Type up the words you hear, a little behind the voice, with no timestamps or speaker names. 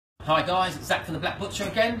Hi guys, it's Zach from the Black Butcher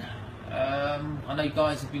again. I know you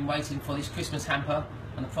guys have been waiting for this Christmas hamper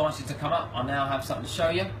and the prices to come up. I now have something to show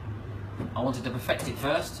you. I wanted to perfect it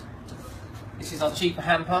first. This is our cheaper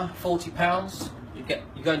hamper, £40.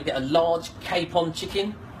 You're going to get a large capon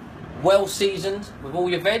chicken, well seasoned with all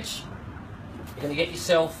your veg. You're going to get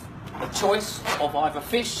yourself a choice of either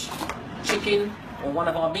fish, chicken or one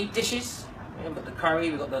of our meat dishes. We've got the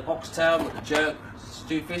curry, we've got the oxtail, we've got the jerk,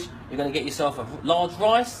 stewed fish. You're going to get yourself a large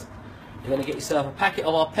rice. You're going to get yourself a packet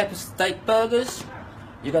of our pepper steak burgers.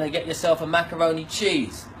 You're going to get yourself a macaroni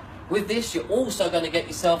cheese. With this, you're also going to get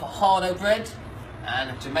yourself a hardo bread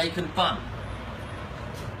and a Jamaican bun.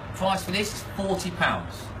 Price for this is £40.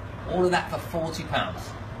 All of that for £40.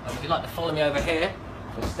 And if you'd like to follow me over here,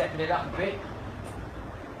 we're stepping it up a bit.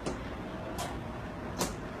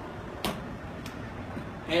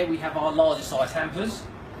 Here we have our larger size hampers.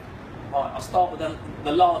 Right, I'll start with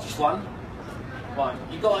the largest one. Right,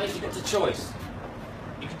 you guys, you've got a choice.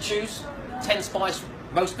 You can choose 10 spice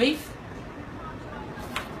roast beef.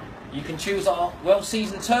 You can choose our well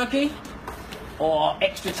seasoned turkey or our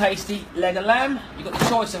extra tasty leg of lamb. You've got the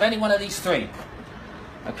choice of any one of these three.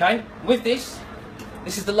 Okay, with this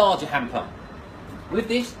is the larger hamper. With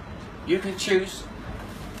this, you can choose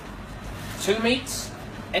 2 meats,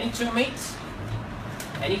 any 2 meats,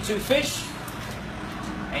 any 2 fish,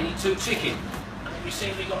 any 2 chicken. You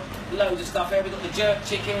see we've got loads of stuff here. We've got the jerk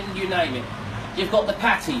chicken, you name it. You've got the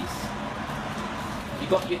patties. You've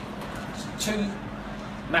got your 2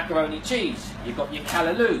 macaroni cheese. You've got your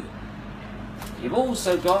callaloo. You've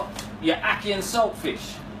also got your ackee and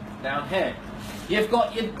saltfish down here. You've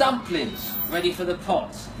got your dumplings ready for the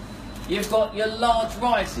pot. You've got your large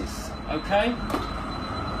rices, okay?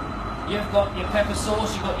 You've got your pepper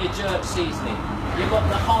sauce, you've got your jerk seasoning. You've got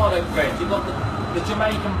the hardo bread, you've got the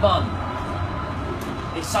Jamaican bun.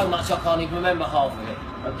 It's so much I can't even remember half of it,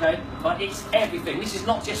 okay? But it's everything. This is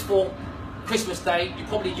not just for Christmas Day. You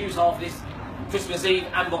probably use half of this Christmas Eve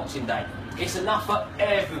and Boxing Day. It's enough for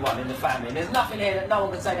everyone in the family. And there's nothing here that no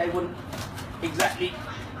one can say they wouldn't exactly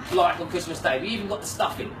like on Christmas Day. We even got the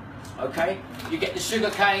stuffing, okay? You get the sugar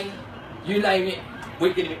cane, you name it,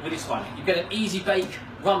 we're getting it with this one. You get an easy bake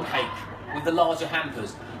rum cake with the larger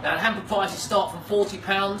hampers. Now the hamper prices start from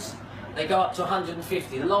 £40. They go up to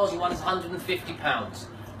 150. The larger one is £150.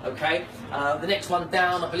 Okay. The next one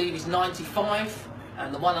down, I believe, is 95,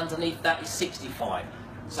 and the one underneath that is 65.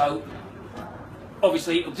 So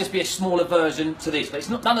obviously it'll just be a smaller version to this, but it's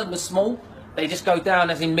not. None of them are small. They just go down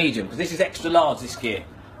as in medium because this is extra large this gear.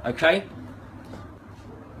 Okay.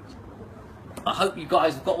 I hope you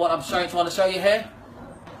guys have got what I'm trying to show you here.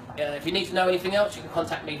 If you need to know anything else, you can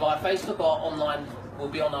contact me via Facebook or online. We'll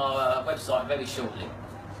be on our website very shortly.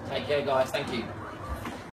 Take care, guys. Thank you.